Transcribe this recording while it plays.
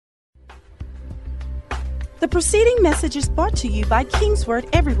The preceding message is brought to you by Kingsword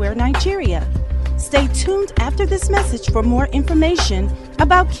Everywhere, Nigeria. Stay tuned after this message for more information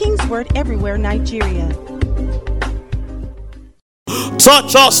about Kingsword Everywhere, Nigeria.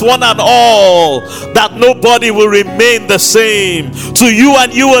 Touch us one and all, that nobody will remain the same. To you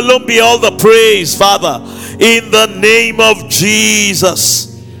and you alone be all the praise, Father, in the name of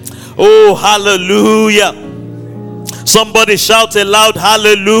Jesus. Oh, hallelujah. Somebody shout aloud,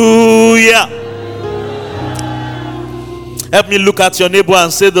 hallelujah. Help me look at your neighbor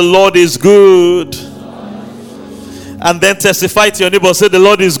and say, the Lord is good. And then testify to your neighbor, say, the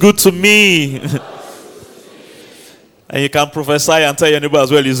Lord is good to me. And you can prophesy and tell your neighbor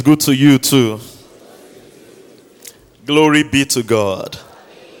as well, it's good to you too. Glory be to God.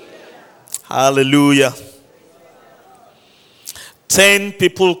 Hallelujah. 10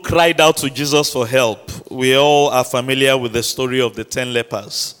 people cried out to Jesus for help. We all are familiar with the story of the 10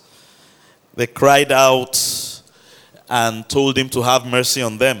 lepers. They cried out and told him to have mercy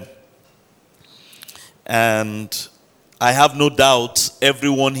on them. And I have no doubt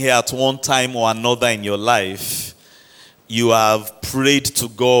everyone here at one time or another in your life, you have prayed to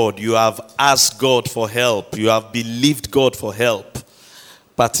God, you have asked God for help, you have believed God for help,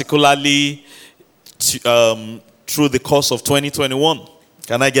 particularly through the course of 2021.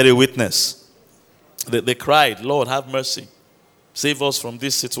 Can I get a witness? They cried, Lord, have mercy. Save us from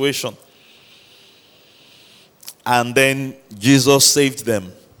this situation. And then Jesus saved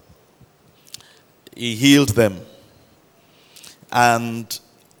them. He healed them. And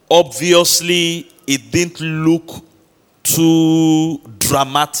obviously, it didn't look too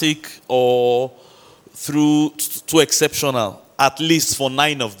dramatic or too exceptional, at least for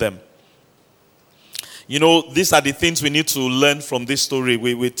 9 of them. You know, these are the things we need to learn from this story.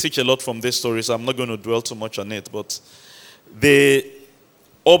 We teach a lot from this story, so I'm not going to dwell too much on it. But they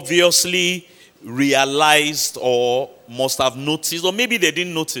obviously realized or must have noticed, or maybe they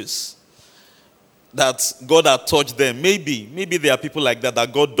didn't notice, that God had touched them. Maybe there are people like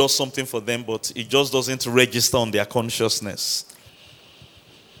that God does something for them, but it just doesn't register on their consciousness.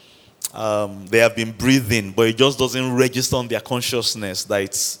 They have been breathing, but it just doesn't register on their consciousness that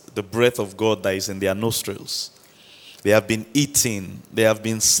it's the breath of God that is in their nostrils. They have been eating, they have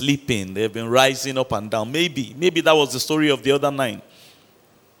been sleeping, they have been rising up and down. Maybe that was the story of the other 9.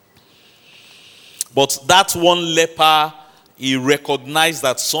 But that one leper, he recognized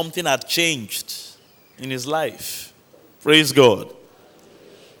that something had changed in his life. Praise God.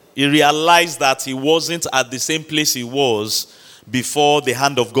 He realized that he wasn't at the same place he was before the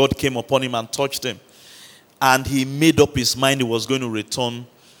hand of God came upon him and touched him. And he made up his mind he was going to return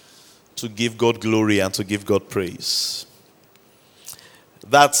to give God glory and to give God praise.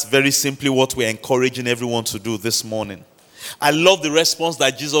 That's very simply what we're encouraging everyone to do this morning. I love the response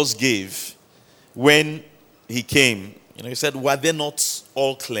that Jesus gave when he came. You know, he said, were they not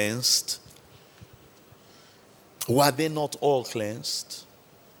all cleansed? Were they not all cleansed?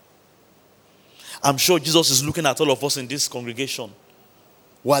 I'm sure Jesus is looking at all of us in this congregation.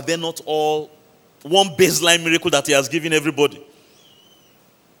 Were they not all one baseline miracle that he has given everybody?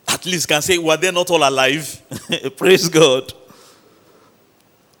 At least can say, were they not all alive? Praise God.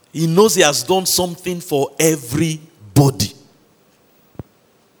 He knows he has done something for everybody.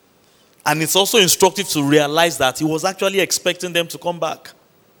 And it's also instructive to realize that he was actually expecting them to come back.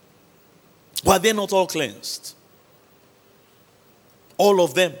 Were they not all cleansed? All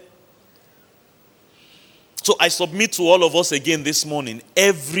of them. So I submit to all of us again this morning,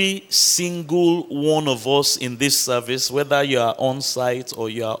 every single one of us in this service, whether you are on site or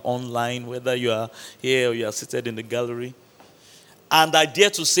you are online, whether you are here or you are seated in the gallery, and I dare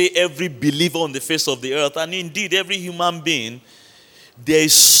to say every believer on the face of the earth, and indeed every human being, there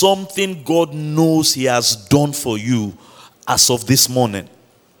is something God knows he has done for you as of this morning.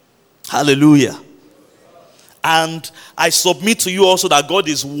 Hallelujah. And I submit to you also that God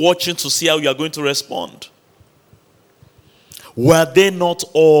is watching to see how you are going to respond. Were they not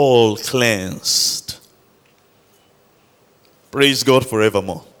all cleansed? Praise God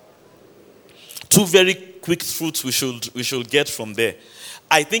forevermore. 2 very quick truths we should get from there.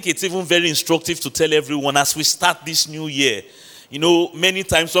 I think it's even very instructive to tell everyone as we start this new year. You know, many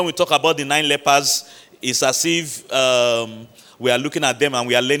times when we talk about the 9 lepers, it's as if we are looking at them and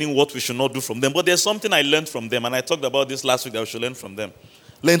we are learning what we should not do from them. But there's something I learned from them, and I talked about this last week that we should learn from them.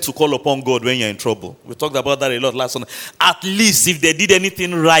 Learn to call upon God when you're in trouble. We talked about that a lot last Sunday. At least if they did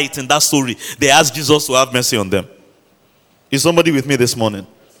anything right in that story, they asked Jesus to have mercy on them. Is somebody with me this morning?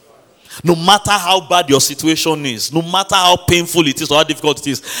 No matter how bad your situation is, no matter how painful it is or how difficult it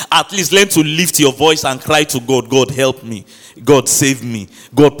is, at least learn to lift your voice and cry to God. God, help me. God, save me.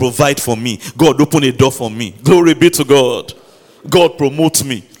 God, provide for me. God, open a door for me. Glory be to God. God, promote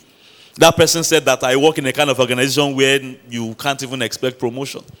me. That person said that I work in a kind of organization where you can't even expect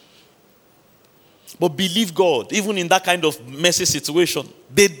promotion. But believe God, even in that kind of messy situation,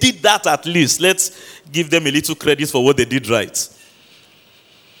 they did that at least. Let's give them a little credit for what they did right.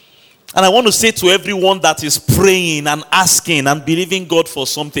 And I want to say to everyone that is praying and asking and believing God for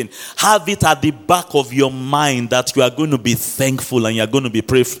something, have it at the back of your mind that you are going to be thankful and you are going to be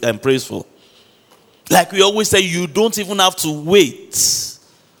praiseful. Like we always say, you don't even have to wait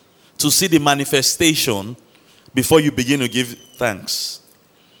to see the manifestation before you begin to give thanks.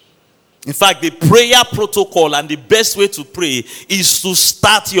 In fact, the prayer protocol and the best way to pray is to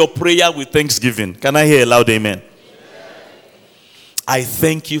start your prayer with thanksgiving. Can I hear a loud amen? I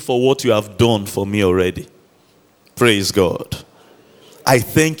thank you for what you have done for me already. Praise God. I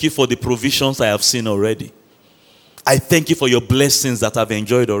thank you for the provisions I have seen already. I thank you for your blessings that I've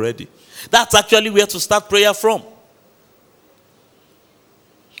enjoyed already. That's actually where to start prayer from.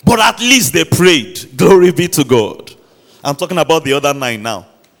 But at least they prayed. Glory be to God. I'm talking about the other 9 now.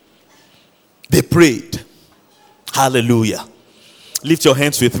 They prayed. Hallelujah. Lift your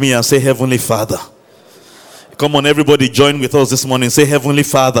hands with me and say, Heavenly Father. Come on, everybody, join with us this morning. Say, Heavenly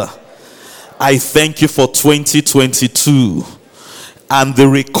Father, I thank you for 2022 and the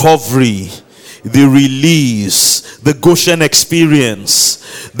recovery, the release, the Goshen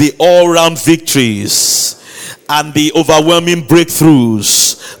experience, the all-round victories, and the overwhelming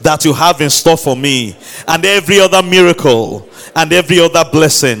breakthroughs that you have in store for me, and every other miracle and every other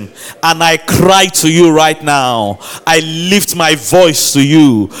blessing. And I cry to you right now. I lift my voice to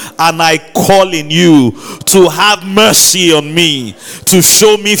you and I call in you to have mercy on me, to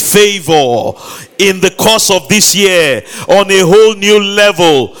show me favor in the course of this year on a whole new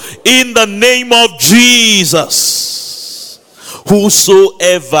level, in the name of Jesus.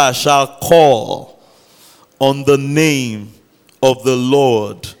 Whosoever shall call on the name of the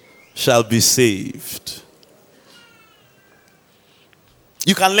Lord shall be saved.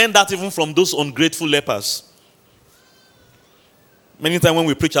 You can learn that even from those ungrateful lepers. Many times when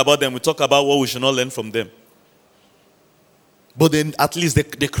we preach about them, we talk about what we should not learn from them. But then at least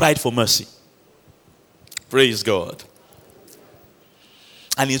they cried for mercy. Praise God.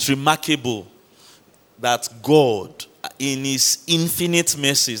 And it's remarkable that God, in his infinite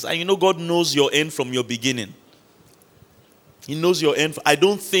mercies, and you know God knows your end from your beginning. He knows your end. I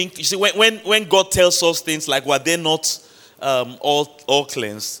don't think, you see, when God tells us things like, were they not all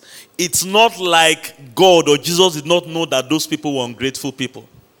cleansed? It's not like God or Jesus did not know that those people were ungrateful people.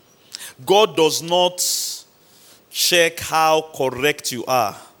 God does not check how correct you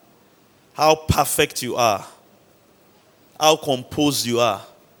are, how perfect you are, how composed you are,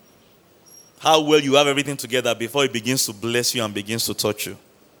 how well you have everything together before he begins to bless you and begins to touch you.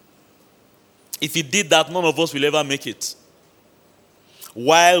 If he did that, none of us will ever make it.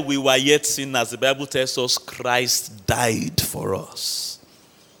 While we were yet sinners, the Bible tells us Christ died for us.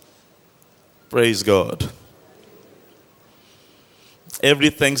 Praise God.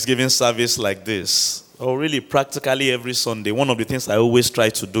 Every Thanksgiving service like this, or really practically every Sunday, one of the things I always try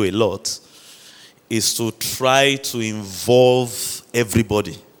to do a lot is to try to involve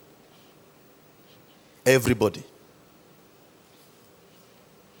everybody. Everybody.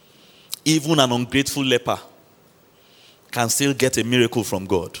 Even an ungrateful leper can still get a miracle from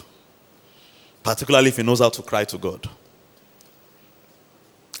God. Particularly if he knows how to cry to God.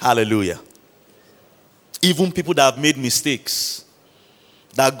 Hallelujah. Even people that have made mistakes,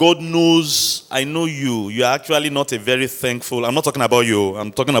 that God knows, I know you. You are actually not a very thankful. I'm not talking about you.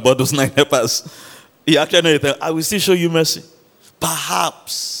 I'm talking about those 9 lepers. You actually know, I will still show you mercy.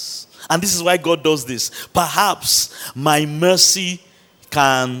 Perhaps, and this is why God does this, perhaps my mercy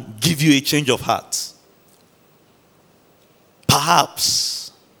can give you a change of heart.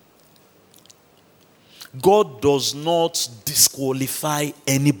 Perhaps. God does not disqualify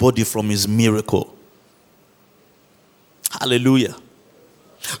anybody from his miracle. Hallelujah.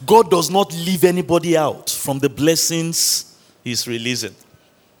 God does not leave anybody out from the blessings he's releasing.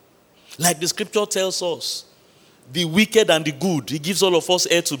 Like the scripture tells us, the wicked and the good, he gives all of us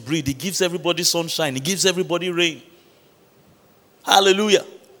air to breathe. He gives everybody sunshine. He gives everybody rain. Hallelujah.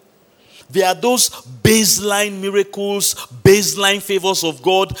 There are those baseline miracles, baseline favors of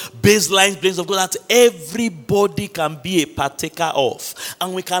God, baseline blessings of God that everybody can be a partaker of.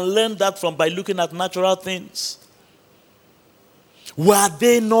 And we can learn that by looking at natural things. Were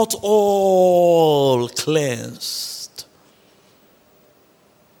they not all cleansed?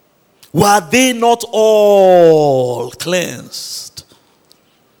 Were they not all cleansed?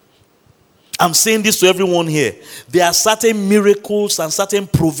 I'm saying this to everyone here. There are certain miracles and certain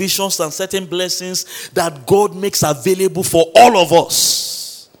provisions and certain blessings that God makes available for all of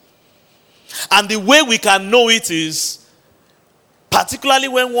us. And the way we can know it is, particularly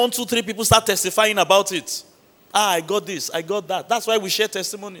when 1, 2, 3 people start testifying about it. I got this, I got that. That's why we share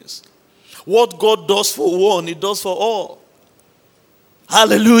testimonies. What God does for one, He does for all.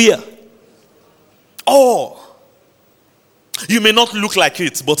 Hallelujah. All. You may not look like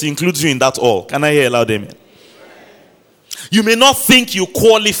it, but He includes you in that all. Can I hear a loud amen? You may not think you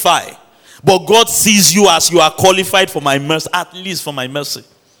qualify, but God sees you as you are qualified for my mercy, at least for my mercy.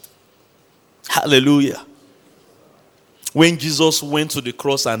 Hallelujah. When Jesus went to the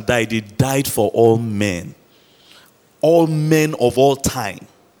cross and died, He died for all men. All men of all time.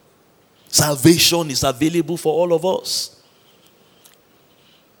 Salvation is available for all of us.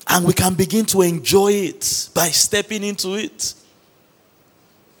 And we can begin to enjoy it by stepping into it.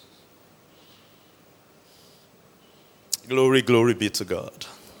 Glory, glory be to God.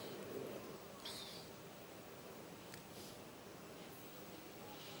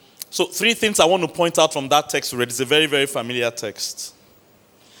 So 3 things I want to point out from that text already. It's a very, very familiar text.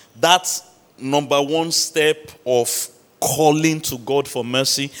 That's number 1 step of calling to God for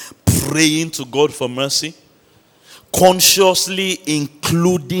mercy, praying to God for mercy, consciously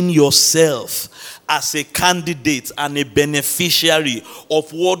including yourself as a candidate and a beneficiary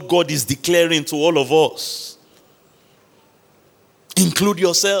of what God is declaring to all of us. Include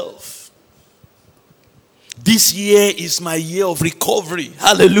yourself. This year is my year of recovery.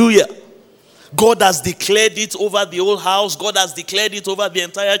 Hallelujah. God has declared it over the whole house. God has declared it over the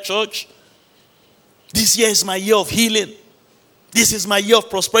entire church. This year is my year of healing. This is my year of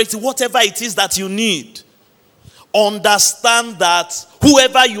prosperity. Whatever it is that you need, understand that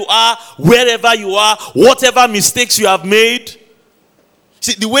whoever you are, wherever you are, whatever mistakes you have made.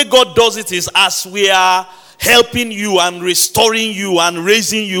 See, the way God does it is as we are helping you and restoring you and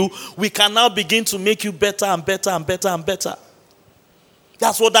raising you, we can now begin to make you better and better and better and better.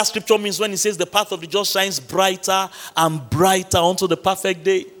 That's what that scripture means when it says the path of the just shines brighter and brighter unto the perfect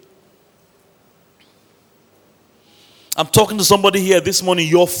day. I'm talking to somebody here this morning.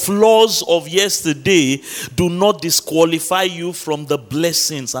 Your flaws of yesterday do not disqualify you from the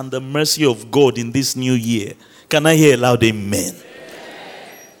blessings and the mercy of God in this new year. Can I hear a loud amen?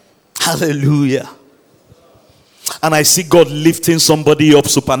 Hallelujah. And I see God lifting somebody up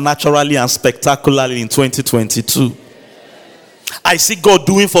supernaturally and spectacularly in 2022. I see God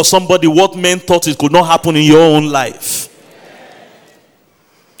doing for somebody what men thought it could not happen in your own life.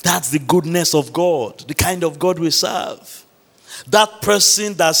 That's the goodness of God, the kind of God we serve. That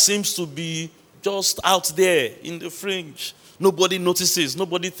person that seems to be just out there in the fringe, nobody notices,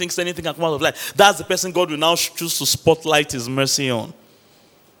 nobody thinks anything can come out of life. That's the person God will now choose to spotlight His mercy on.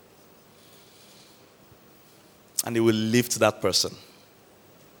 And He will lift that person.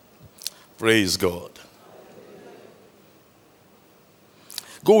 Praise God.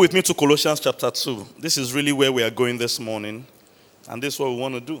 Go with me to Colossians chapter 2. This is really where we are going this morning. And this is what we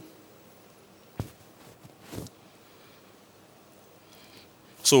want to do.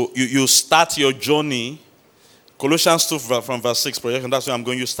 So you start your journey. Colossians 2 from verse 6. That's where I'm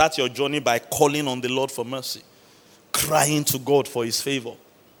going. You start your journey by calling on the Lord for mercy. Crying to God for His favor.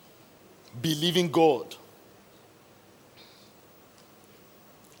 Believing God.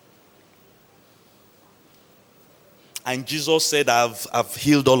 And Jesus said, I've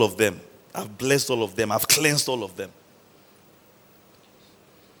healed all of them. I've blessed all of them. I've cleansed all of them.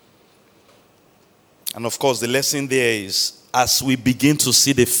 And of course, the lesson there is, as we begin to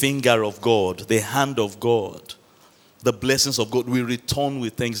see the finger of God, the hand of God, the blessings of God, we return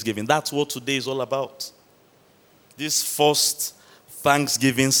with thanksgiving. That's what today is all about. This first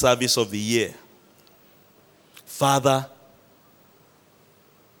Thanksgiving service of the year. Father,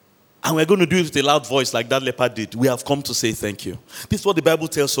 and we're going to do it with a loud voice like that leper did. We have come to say thank you. This is what the Bible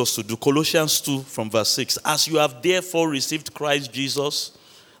tells us to do. Colossians 2 from verse 6. As you have therefore received Christ Jesus,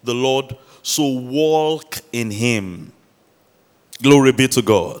 the Lord, so walk in Him. Glory be to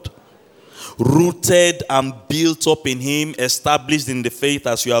God. Rooted and built up in Him, established in the faith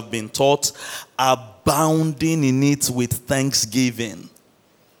as you have been taught, abounding in it with thanksgiving.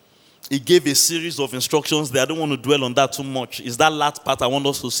 He gave a series of instructions there. I don't want to dwell on that too much. It's that last part I want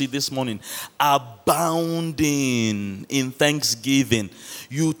us to see this morning. Abounding in thanksgiving.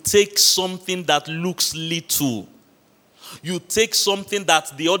 You take something that looks little. You take something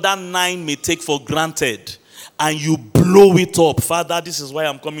that the other 9 may take for granted. And you blow it up. Father, this is why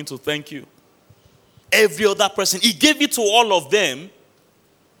I'm coming to thank you. Every other person. He gave it to all of them.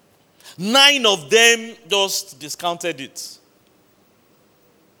 9 of them just discounted it.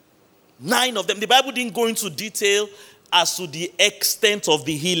 9 of them. The Bible didn't go into detail as to the extent of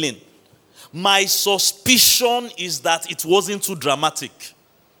the healing. My suspicion is that it wasn't too dramatic.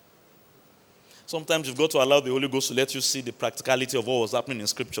 Sometimes you've got to allow the Holy Ghost to let you see the practicality of what was happening in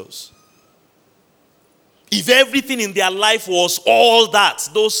scriptures. If everything in their life was all that,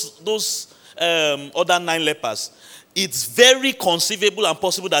 those other 9 lepers, it's very conceivable and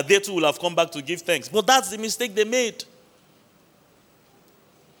possible that they too will have come back to give thanks. But that's the mistake they made.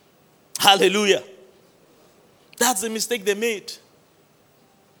 Hallelujah. That's the mistake they made.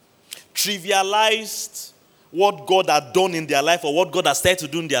 Trivialized what God had done in their life or what God has started to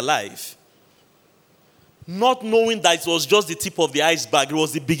do in their life. Not knowing that it was just the tip of the iceberg. It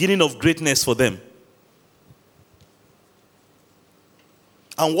was the beginning of greatness for them.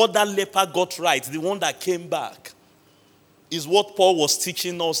 And what that leper got right, the one that came back, is what Paul was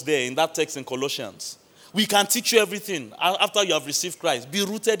teaching us there in that text in Colossians. We can teach you everything after you have received Christ. Be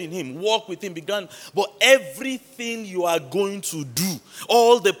rooted in him. Walk with him. Be grounded. But everything you are going to do,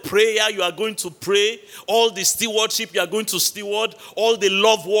 all the prayer you are going to pray, all the stewardship you are going to steward, all the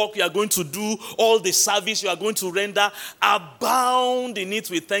love work you are going to do, all the service you are going to render, abound in it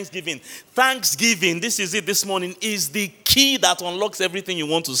with thanksgiving. Thanksgiving, this is it this morning, is the key that unlocks everything you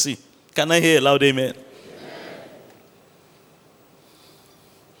want to see. Can I hear a loud amen?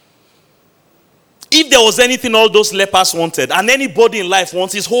 If there was anything all those lepers wanted, and anybody in life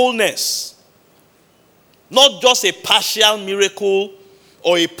wants, is wholeness. Not just a partial miracle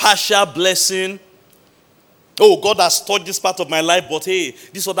or a partial blessing. Oh, God has touched this part of my life, but hey,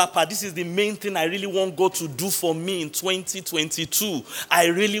 this other part, this is the main thing I really want God to do for me in 2022. I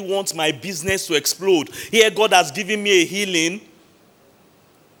really want my business to explode. Here, God has given me a healing.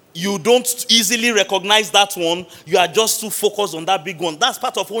 You don't easily recognize that one. You are just too focused on that big one. That's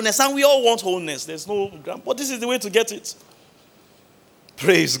part of wholeness. And we all want wholeness. There's no... But this is the way to get it.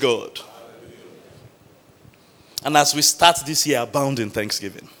 Praise God. And as we start this year, abound in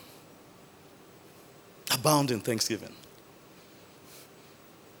thanksgiving. Abound in thanksgiving.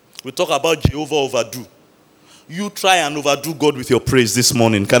 We talk about Jehovah overdo. You try and overdo God with your praise this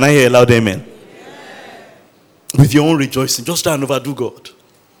morning. Can I hear a loud amen? With your own rejoicing. Just try and overdo God.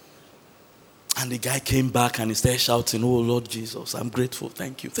 And the guy came back and he started shouting, "Oh Lord Jesus, I'm grateful.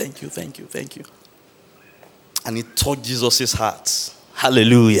 Thank you, thank you, thank you, thank you." And he touched Jesus' heart.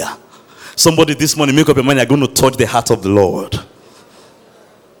 Hallelujah. Somebody this morning, make up your mind, you're going to touch the heart of the Lord.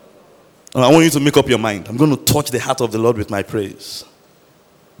 And I want you to make up your mind. I'm going to touch the heart of the Lord with my praise.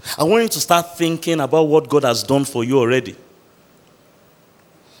 I want you to start thinking about what God has done for you already.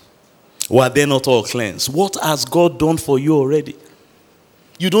 Were they not all cleansed? What has God done for you already?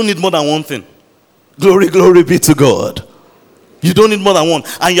 You don't need more than one thing. Glory, glory be to God. You don't need more than one.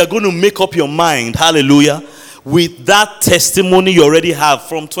 And you're going to make up your mind, hallelujah, with that testimony you already have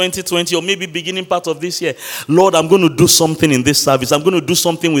from 2020 or maybe beginning part of this year. Lord, I'm going to do something in this service. I'm going to do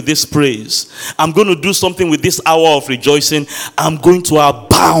something with this praise. I'm going to do something with this hour of rejoicing. I'm going to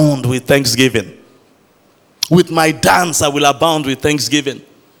abound with thanksgiving. With my dance, I will abound with thanksgiving.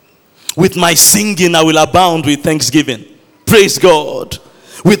 With my singing, I will abound with thanksgiving. Praise God.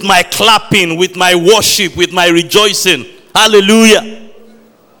 With my clapping, with my worship, with my rejoicing. Hallelujah.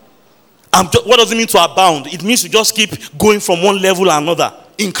 What does it mean to abound? It means to just keep going from one level to another.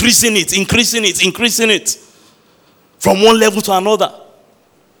 Increasing it, increasing it, increasing it. From one level to another.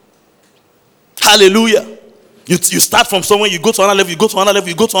 Hallelujah. You start from somewhere, you go to another level, you go to another level,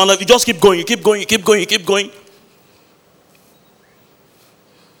 you go to another level. You just keep going, you keep going, you keep going, you keep going.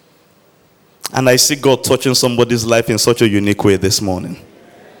 And I see God touching somebody's life in such a unique way this morning.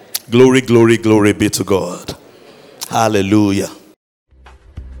 Glory, glory, glory be to God. Hallelujah.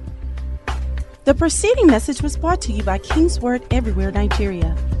 The preceding message was brought to you by Kingsword Everywhere,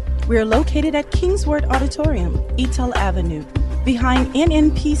 Nigeria. We are located at Kingsword Auditorium, Etel Avenue, behind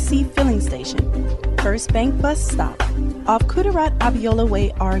NNPC Filling Station, First Bank Bus Stop, off Kudirat Abiola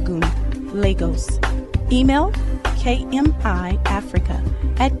Way, Oregun, Lagos. Email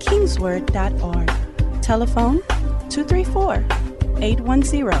kmiafrica@kingsword.org. Telephone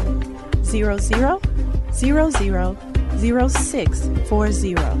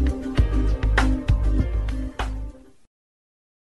 234-810-00000640.